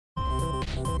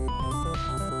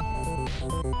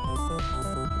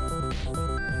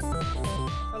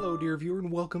Hello dear viewer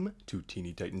and welcome to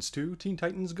Teeny Titans 2, Teen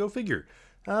Titans Go Figure.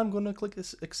 I'm going to click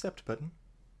this accept button.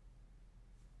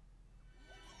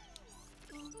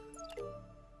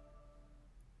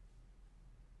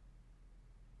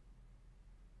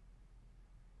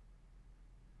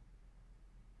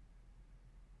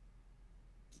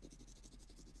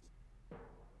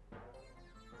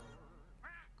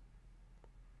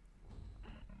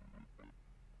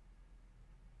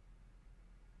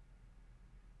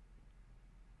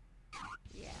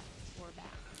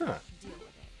 Huh. Deal with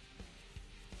it.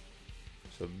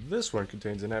 So this one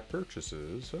contains in-app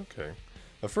purchases. Okay.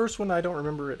 The first one, I don't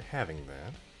remember it having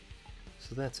that.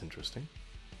 So that's interesting.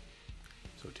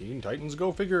 So Teen Titans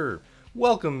Go Figure!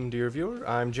 Welcome, dear viewer.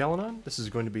 I'm Jelenon. This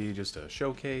is going to be just a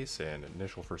showcase and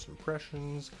initial first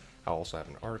impressions. I'll also have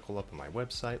an article up on my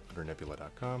website,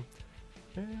 lunarnebula.com.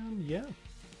 And yeah,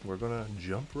 we're going to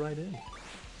jump right in.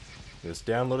 This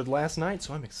downloaded last night,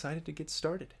 so I'm excited to get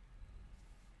started.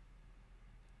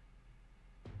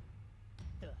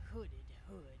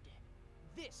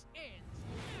 This ends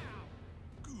now!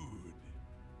 Good.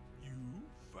 You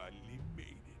finally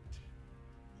made it.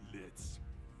 Let's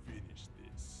finish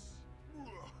this.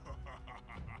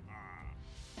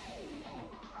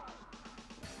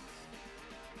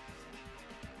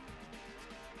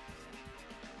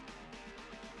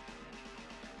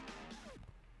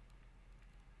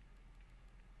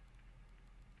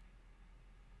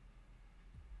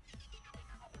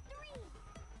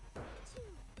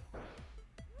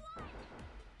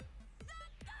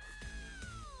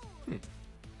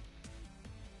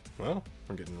 Well,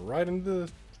 we're getting right into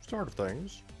the start of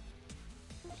things.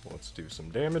 So let's do some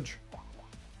damage.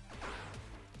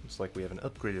 Looks like we have an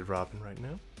upgraded Robin right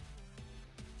now.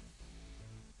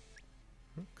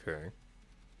 Okay.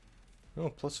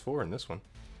 Oh, +4 in this one.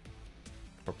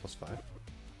 Or +5.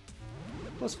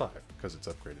 +5, because it's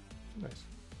upgraded. Nice.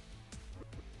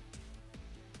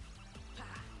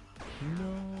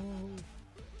 No.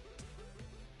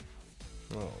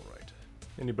 Alright.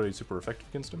 Anybody super effective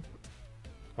against him?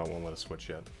 Oh, it won't let us switch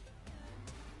yet.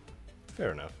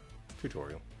 Fair enough.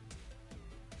 Tutorial.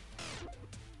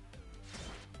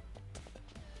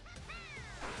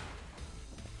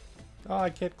 Oh, I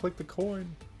can't click the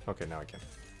coin. Okay, now I can.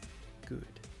 Good.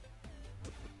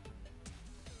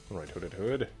 Alright, Hooded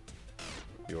Hood.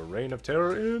 Your reign of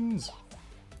terror ends!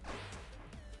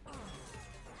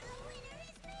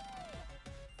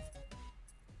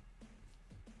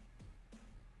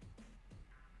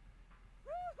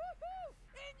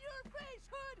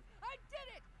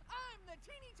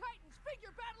 Teeny Titans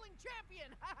figure battling champion!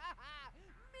 Ha ha ha!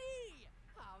 Me!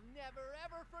 I'll never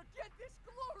ever forget this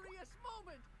glorious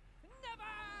moment!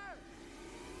 Never!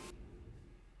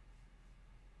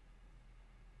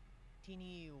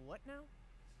 Teeny what now?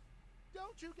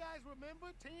 Don't you guys remember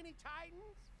Teeny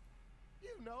Titans?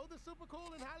 You know, the super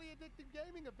cool and highly addictive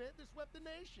gaming event that swept the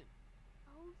nation.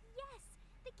 Oh, yes!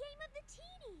 The game of the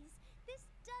teenies! This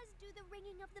does do the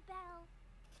ringing of the bell.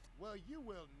 Well, you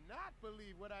will not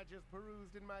believe what I just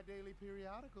perused in my daily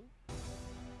periodical.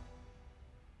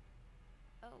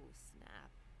 Oh,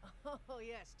 snap. Oh,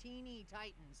 yes, Teeny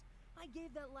Titans. I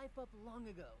gave that life up long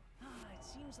ago. It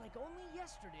seems like only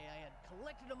yesterday I had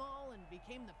collected them all and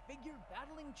became the figure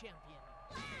battling champion.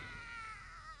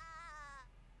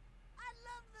 I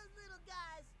love those little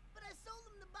guys, but I sold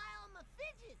them to buy all my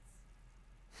fidgets.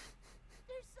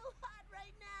 They're so hot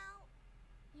right now.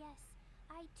 Yes.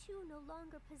 I too no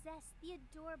longer possess the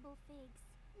adorable figs.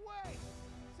 Wait!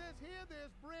 Says here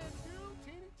there's brand new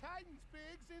Teeny Titans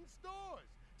figs in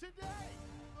stores. Today!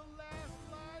 The last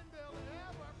line they'll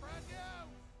ever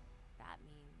produce! That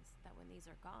means that when these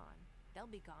are gone, they'll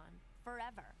be gone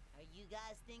forever. Are you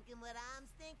guys thinking what I'm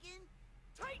thinking?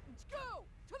 Titans, go!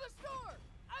 To the store!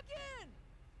 Again!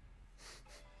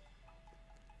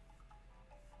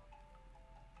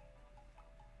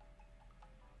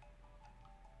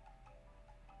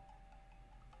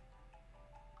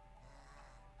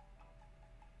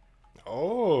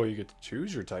 Oh, you get to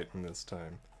choose your Titan this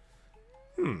time.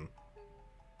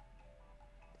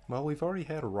 Well, we've already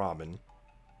had a Robin.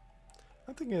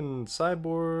 I'm thinking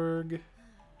Cyborg,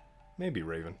 maybe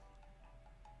Raven.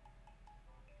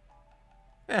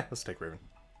 Let's take Raven.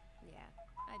 Yeah,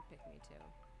 I'd pick me too.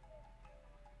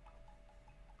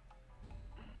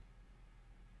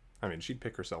 I mean, she'd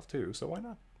pick herself too, so why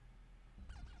not?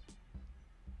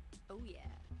 Oh yeah.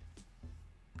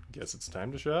 Guess it's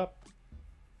time to shop.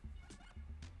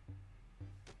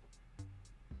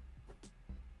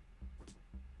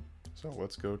 So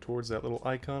let's go towards that little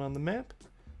icon on the map.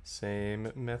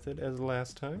 Same method as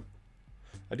last time.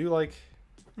 I do like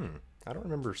I don't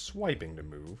remember swiping to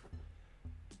move.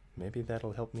 Maybe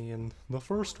that'll help me in the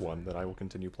first one that I will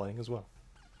continue playing as well.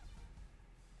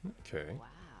 Okay. Wow.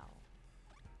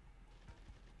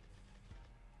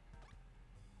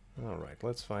 Alright,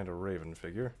 let's find a raven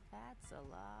figure. That's a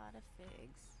lot of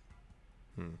figs.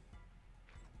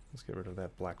 Let's get rid of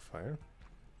that black fire.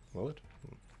 Will it?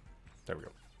 There we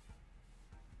go.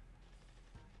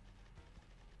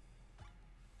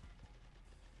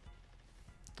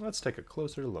 Let's take a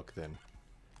closer look then.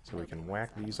 So we can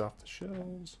whack these off the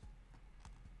shelves.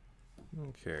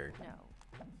 Okay. No.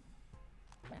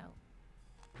 No.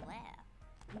 Where?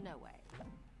 No way.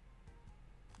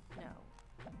 No.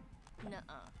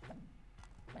 Nuh-uh.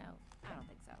 No, I don't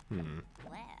think so.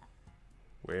 Where?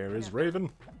 Where is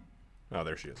Raven? Oh,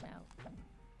 there she is. No.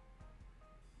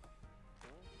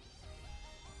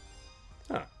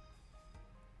 Huh.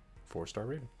 4-star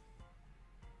Raven.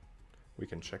 We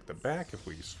can check the back if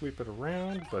we sweep it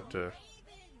around, but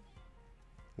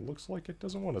looks like it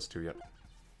doesn't want us to yet.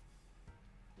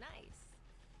 Nice.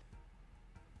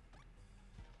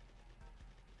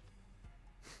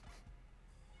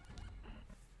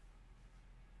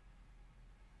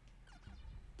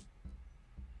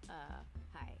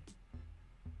 Hi.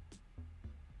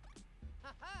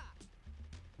 Ha-ha!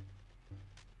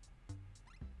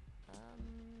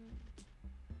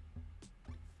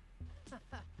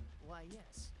 Why,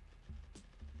 yes.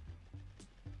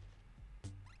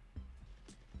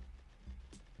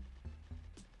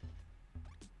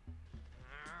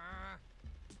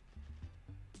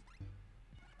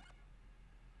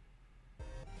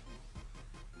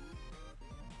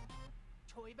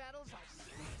 Toy battles are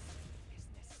serious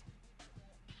business.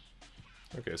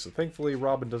 Okay, so thankfully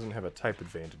Robin doesn't have a type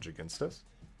advantage against us.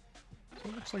 So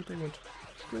it looks like they went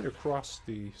straight across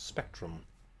the spectrum.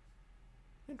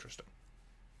 Interesting.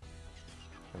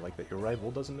 I like that your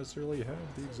rival doesn't necessarily have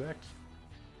the exact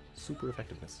super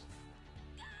effectiveness.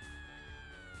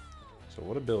 So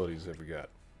what abilities have we got?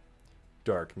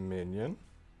 Dark Minion.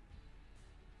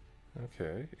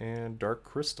 Okay, and Dark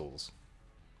Crystals.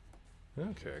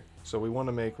 Okay, so we want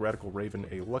to make Radical Raven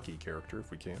a lucky character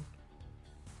if we can.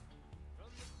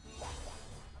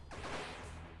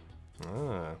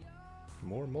 Ah,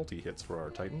 more multi-hits for our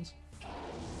Titans.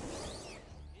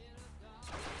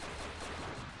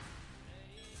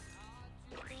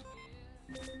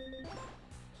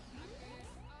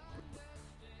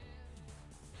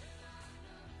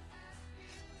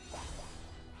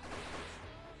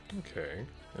 Okay,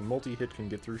 and multi-hit can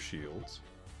get through shields.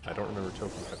 I don't remember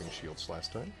Tofu having shields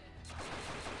last time.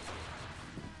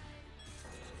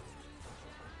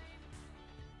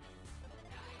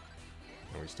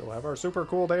 And we still have our super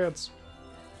cool dance.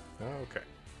 Okay.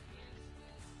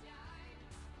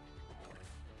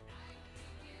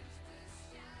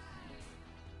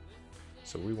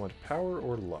 So we want power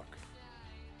or luck?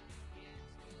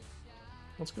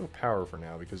 Let's go power for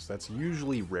now because that's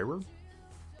usually rarer.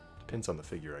 Depends on the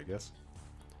figure, I guess.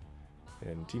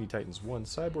 And Teeny Titans 1,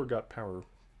 Cyborg got power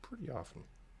pretty often.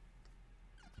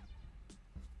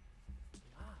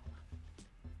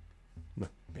 Wow.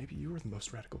 Maybe you were the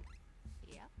most radical.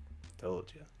 Yep.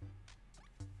 Told ya.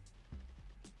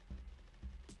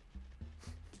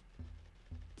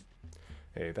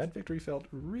 Hey, that victory felt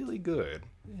really good.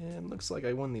 And looks like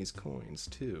I won these coins,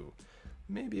 too.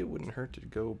 Maybe it wouldn't hurt to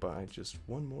go buy just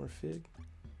one more fig.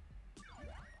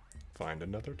 Find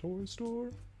another toy store.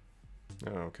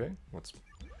 Okay, let's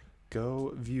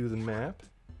go view the map.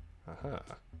 Aha.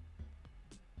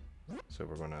 So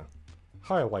we're gonna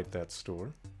highlight that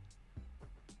store.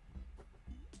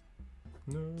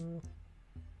 No.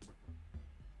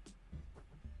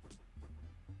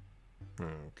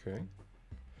 Okay.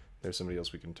 There's somebody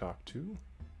else we can talk to.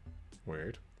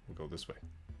 Wait, we'll go this way.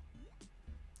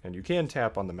 And you can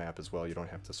tap on the map as well, you don't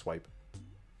have to swipe.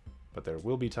 But there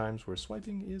will be times where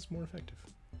swiping is more effective.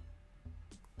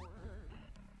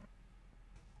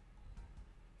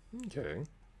 Okay.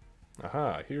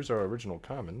 Aha, here's our original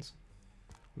commons.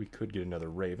 We could get another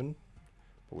Raven,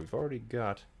 but we've already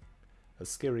got a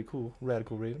scary cool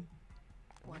Radical Raven.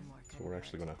 One more. So we're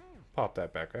actually gonna pop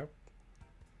that back out.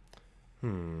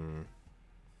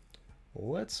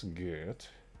 Let's get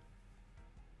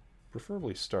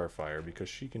preferably Starfire because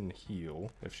she can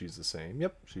heal if she's the same.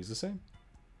 Yep, she's the same.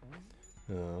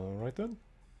 Alright then.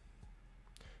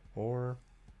 Or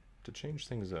to change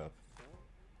things up,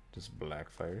 does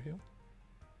Blackfire heal?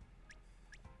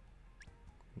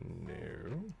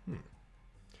 No.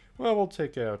 Well, we'll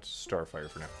take out Starfire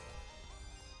for now.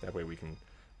 That way we can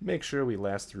make sure we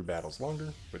last through battles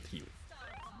longer with heal.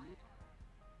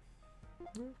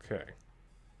 Okay.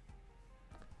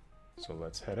 So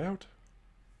let's head out.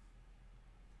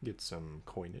 Get some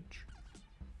coinage.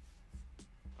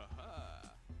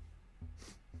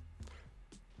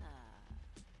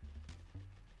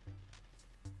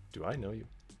 Do I know you?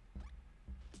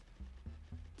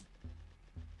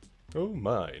 Oh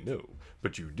my, no.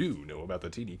 But you do know about the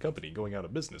teeny company going out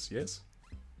of business, yes?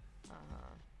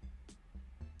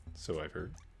 So I've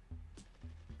heard.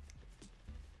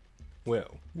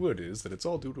 Well, word is that it's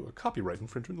all due to a copyright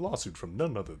infringement lawsuit from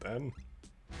none other than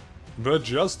the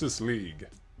Justice League.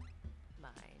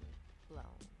 Mind blown.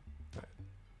 I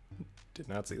did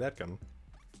not see that coming.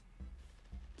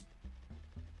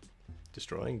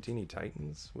 Destroying Teeny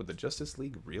Titans? Would the Justice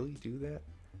League really do that?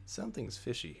 Something's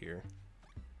fishy here.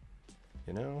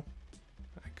 You know,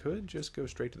 I could just go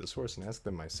straight to the source and ask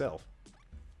them myself.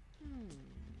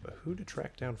 But who to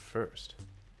track down first?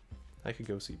 I could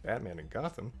go see Batman in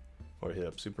Gotham, or hit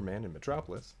up Superman in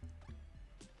Metropolis.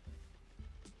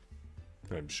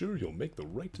 I'm sure you'll make the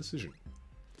right decision.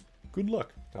 Good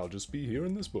luck. I'll just be here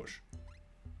in this bush.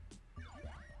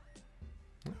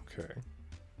 Okay.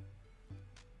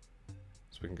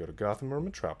 So we can go to Gotham or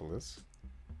Metropolis.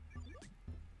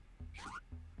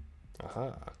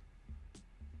 Aha.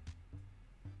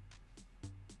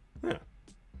 Yeah.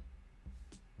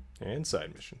 And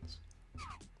side missions.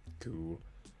 Cool.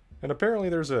 And apparently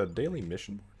there's a daily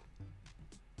mission board.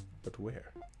 But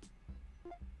where?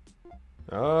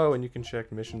 Oh, and you can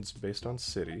check missions based on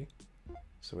city.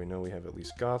 So we know we have at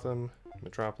least Gotham,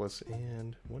 Metropolis,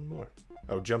 and one more.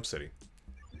 Oh, Jump City.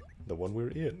 The one we're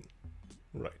in.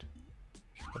 Right.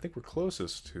 I think we're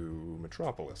closest to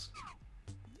Metropolis.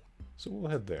 So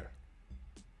we'll head there.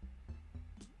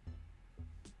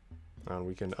 And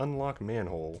we can unlock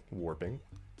manhole warping.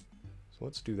 So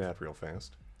let's do that real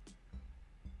fast.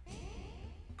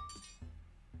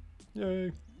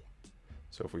 Yay!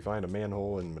 So if we find a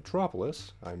manhole in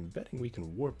Metropolis, I'm betting we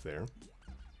can warp there.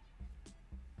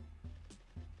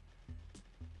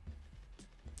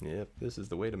 Yep, this is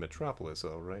the way to Metropolis,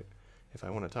 alright. If I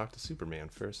want to talk to Superman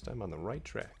first, I'm on the right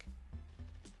track.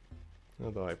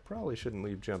 Although I probably shouldn't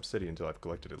leave Jump City until I've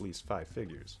collected at least 5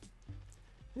 figures.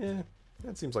 Yeah,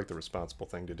 that seems like the responsible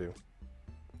thing to do.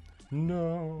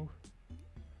 No!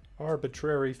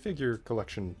 Arbitrary figure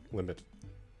collection limit.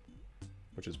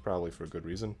 Which is probably for a good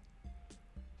reason.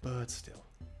 But still.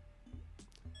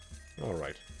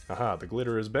 Alright. Aha, the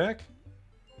glitter is back.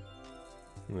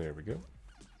 There we go.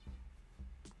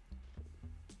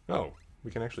 Oh,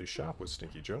 we can actually shop with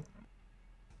Stinky Joe.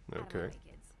 Okay. I don't know,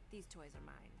 kids. These toys are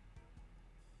mine.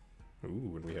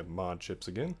 Ooh, and we have mod chips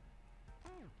again.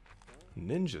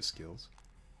 Ninja skills.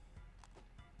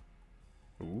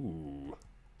 Ooh.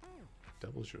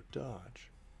 Doubles your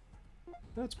dodge.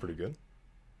 That's pretty good.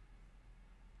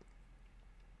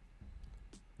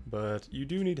 But you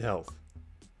do need health.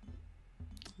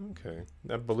 Okay.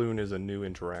 That balloon is a new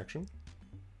interaction.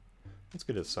 Let's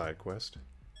get a side quest.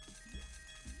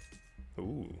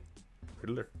 Ooh.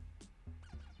 Riddler.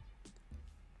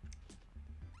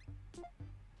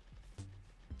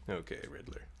 Okay,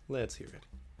 Riddler. Let's hear it.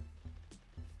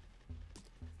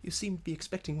 You seem to be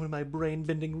expecting one of my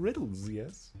brain-bending riddles,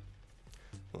 yes?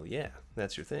 Well, yeah,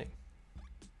 that's your thing.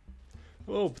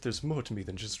 Oh, but there's more to me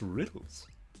than just riddles.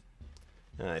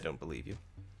 I don't believe you.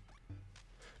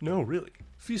 No, really.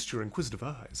 Feast your inquisitive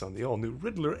eyes on the all-new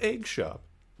Riddler Egg Shop.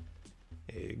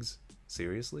 Eggs?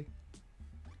 Seriously?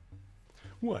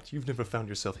 What, you've never found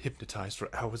yourself hypnotized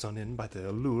for hours on end by the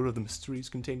allure of the mysteries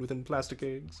contained within plastic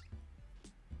eggs?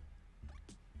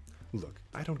 Look,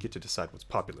 I don't get to decide what's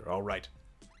popular, alright?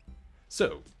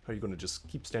 So, are you going to just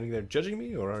keep standing there judging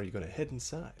me, or are you going to head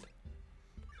inside?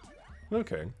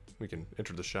 Okay, we can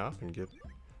enter the shop and get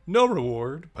no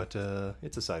reward, but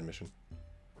it's a side mission.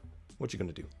 What you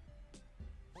gonna do?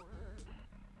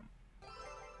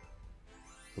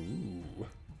 Ooh.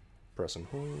 Press and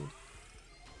hold.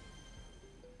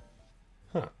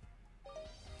 Huh.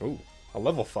 Ooh, a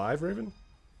level 5 Raven?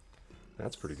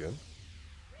 That's pretty good.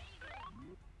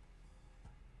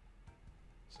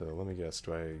 So let me guess,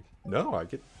 do I... No, I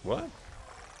get... What?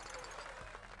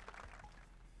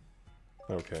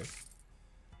 Okay.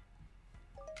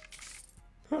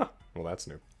 Huh. Well, that's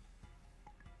new.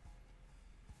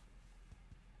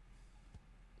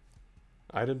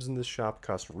 Items in this shop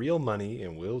cost real money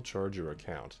and will charge your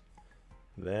account.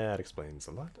 That explains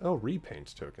a lot. Oh,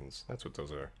 repaint tokens. That's what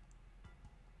those are.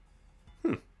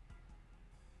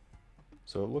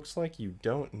 So it looks like you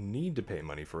don't need to pay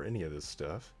money for any of this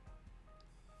stuff.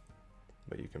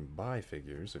 But you can buy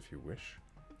figures if you wish.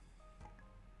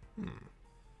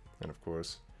 And of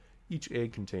course, each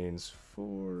egg contains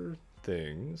 4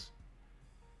 things.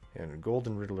 And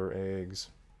golden Riddler eggs,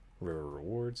 rare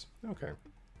rewards. Okay.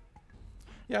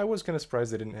 Yeah, I was kind of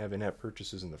surprised they didn't have in-app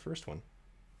purchases in the first one.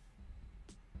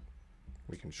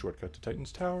 We can shortcut to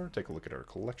Titan's Tower, take a look at our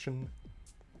collection.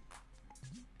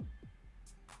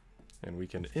 And we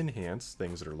can enhance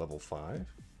things that are level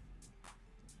 5.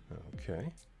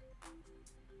 Okay.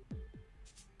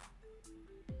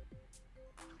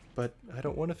 But I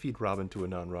don't want to feed Robin to a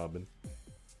non-Robin.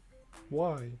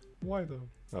 Why? Why though?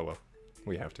 Oh well,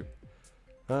 we have to.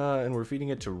 And we're feeding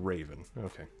it to Raven.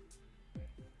 Okay.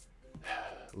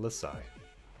 Lasai.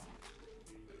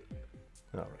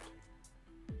 Alright.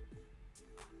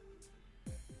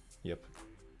 Yep.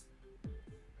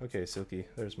 Okay, Silky,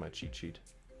 there's my cheat sheet.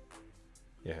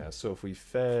 Yeah, so if we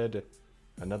fed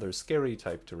another scary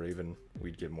type to Raven,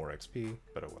 we'd get more XP,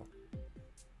 but oh well.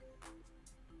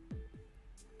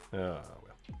 Well.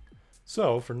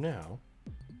 So, for now,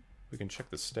 we can check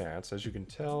the stats. As you can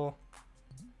tell,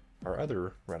 our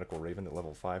other Radical Raven at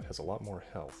level 5 has a lot more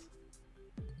health.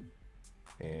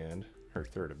 And her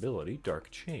third ability,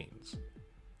 Dark Chains.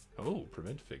 Oh,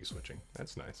 prevent fig switching.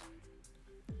 That's nice.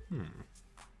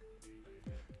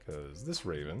 Because this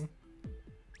Raven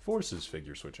forces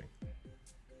figure switching.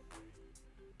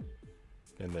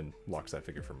 And then locks that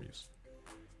figure from use.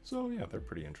 So yeah, they're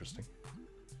pretty interesting.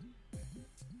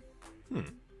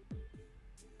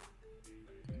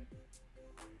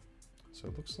 So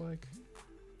it looks like...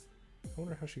 I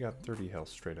wonder how she got 30 health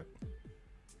straight up.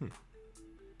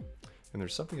 And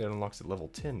there's something that unlocks at level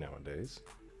 10 nowadays.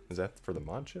 Is that for the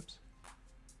mod chips?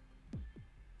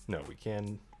 No, we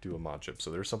can do a mod chip,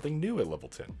 so there's something new at level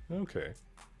 10. Okay.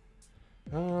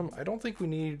 I don't think we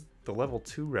need the level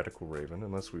 2 Reticle Raven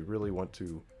unless we really want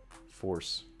to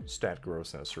force stat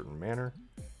growth in a certain manner.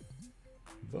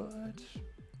 But...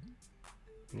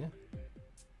 yeah.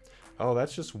 Oh,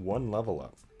 that's just one level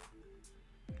up.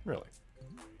 Really?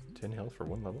 10 health for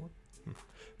one level up?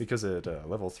 Because at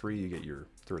level 3 you get your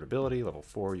third ability, level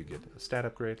 4 you get a stat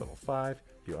upgrade, level 5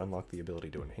 you unlock the ability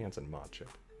to enhance and mod chip.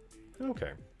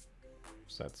 Okay.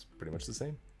 So that's pretty much the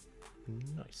same.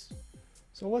 Nice.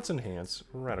 So let's enhance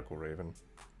Radical Raven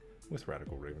with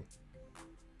Radical Raven.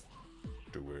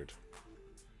 Do it.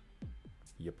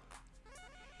 Yep.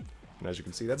 And as you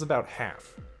can see, that's about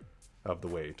half of the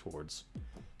way towards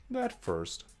that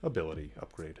first ability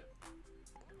upgrade.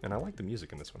 And I like the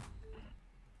music in this one.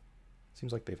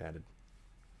 Seems like they've added.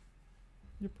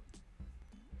 Yep.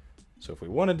 So if we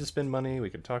wanted to spend money,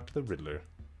 we could talk to the Riddler.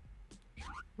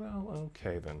 Well,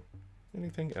 okay then.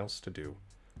 Anything else to do?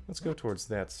 Let's go towards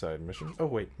that side mission. Oh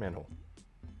wait, manhole.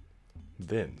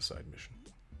 Then side mission.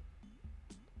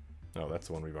 Oh, that's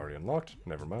the one we've already unlocked.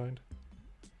 Never mind.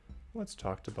 Let's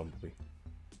talk to Bumblebee.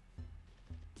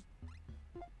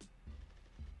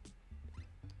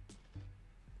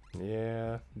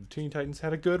 Yeah, the Teeny Titans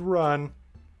had a good run.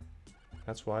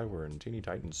 That's why we're in Teeny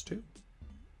Titans 2.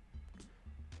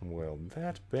 Well,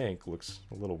 that bank looks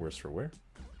a little worse for wear.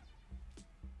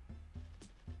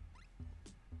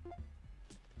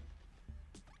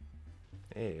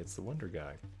 Hey, it's the Wonder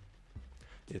Guy.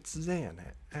 It's Zan,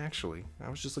 actually. I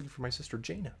was just looking for my sister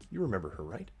Jaina. You remember her,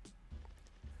 right?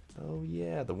 Oh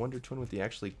yeah, the Wonder Twin with the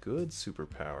actually good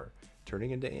superpower,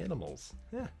 turning into animals.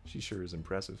 Yeah, she sure is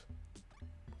impressive.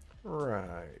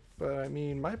 Right, but I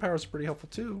mean, my power's pretty helpful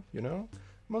too, you know?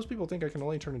 Most people think I can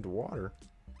only turn into water.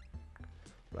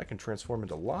 But I can transform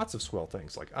into lots of swell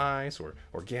things, like ice or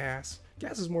gas.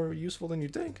 Gas is more useful than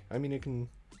you'd think. I mean, it can...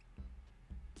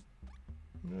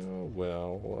 Oh,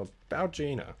 well, about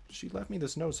Jaina. She left me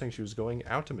this note saying she was going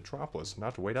out to Metropolis,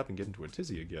 not to wait up and get into a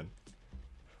tizzy again.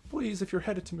 Please, if you're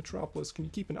headed to Metropolis, can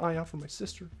you keep an eye out for my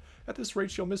sister? At this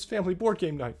rate, she'll miss family board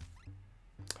game night.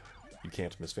 You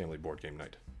can't miss family board game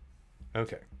night.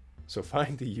 Okay, so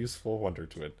find the useful Wonder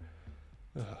Twin.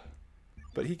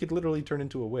 But he could literally turn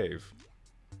into a wave.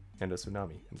 And a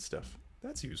tsunami and stuff.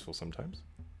 That's useful sometimes.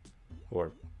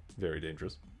 Or very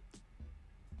dangerous.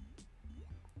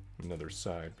 Another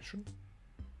side mission.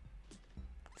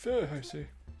 Fair, I say.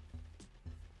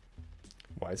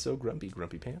 Why so grumpy,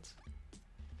 Grumpy Pants?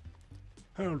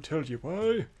 I'll tell you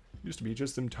why. Used to be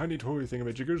just them tiny toy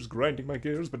thingamajiggers grinding my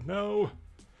gears, but now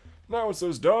it's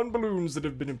those darn balloons that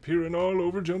have been appearing all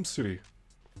over Jump City.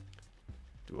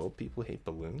 Do old people hate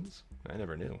balloons? I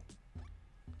never knew.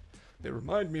 They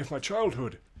remind me of my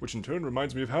childhood, which in turn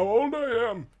reminds me of how old I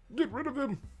am. Get rid of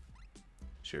them.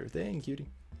 Sure thing, cutie.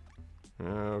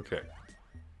 Okay.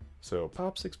 So,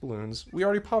 pop 6 balloons. We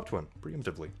already popped one,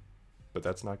 preemptively. But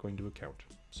that's not going to account.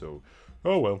 So,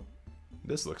 oh well.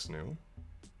 This looks new.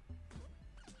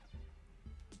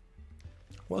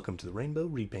 Welcome to the Rainbow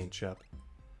Repaint Shop.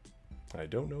 I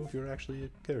don't know if you're actually a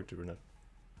character or not.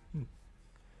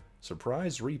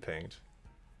 Surprise repaint.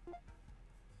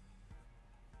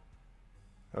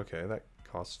 Okay, that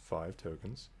costs 5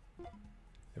 tokens.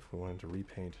 If we wanted to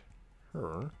repaint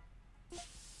her.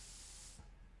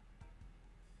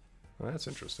 Well, that's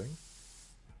interesting.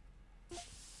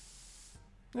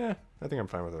 Yeah, I think I'm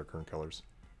fine with our current colors.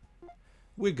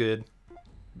 We're good.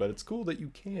 But it's cool that you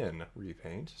can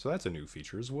repaint, so that's a new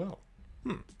feature as well.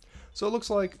 So it looks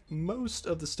like most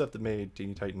of the stuff that made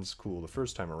Teeny Titans cool the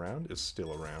first time around is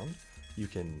still around. You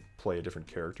can play a different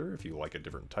character if you like a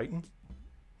different Titan,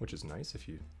 which is nice if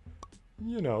you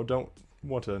know, don't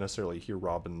want to necessarily hear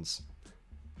Robin's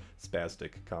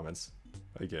spastic comments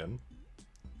again.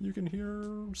 You can hear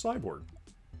Cyborg,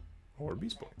 or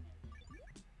Beast Boy,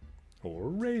 or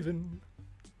Raven,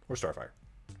 or Starfire.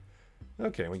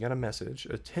 Okay, we got a message.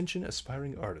 Attention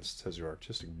aspiring artists. Has your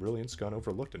artistic brilliance gone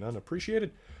overlooked and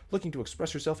unappreciated? Looking to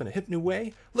express yourself in a hip new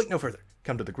way? Look no further.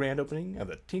 Come to the grand opening of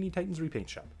the Teeny Titans Repaint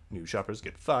Shop. New shoppers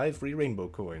get 5 free rainbow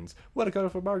coins. What a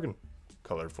colorful bargain.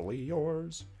 Colorfully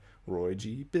yours, Roy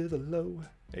G. Bigelow,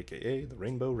 aka the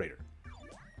Rainbow Raider.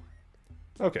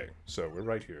 Okay, so we're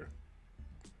right here.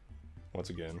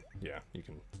 Once again, yeah, you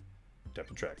can tap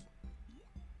the track.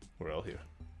 We're all here.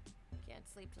 Can't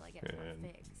sleep till I get more And-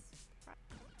 figs.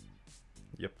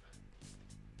 Yep.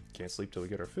 Can't sleep till we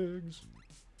get our figs.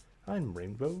 I'm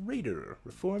Rainbow Raider,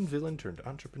 reformed villain turned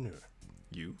entrepreneur.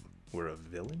 You were a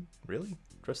villain? Really?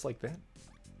 Dressed like that?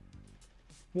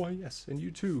 Why yes, and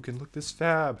you too can look this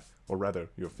fab. Or rather,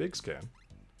 your figs can.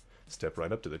 Step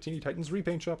right up to the Teeny Titans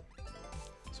Repaint Shop.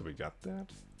 So we got that.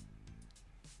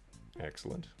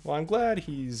 Excellent. Well, I'm glad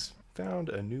he's found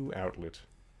a new outlet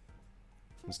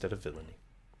instead of villainy.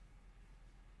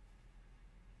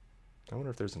 I wonder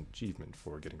if there's an achievement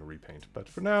for getting a repaint, but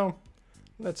for now,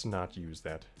 let's not use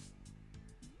that.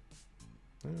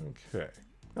 Okay.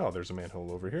 Oh, there's a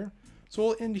manhole over here. So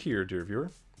we'll end here, dear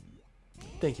viewer.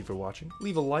 Thank you for watching.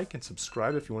 Leave a like and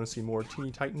subscribe if you want to see more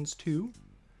Teeny Titans 2.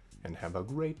 And have a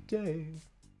great day.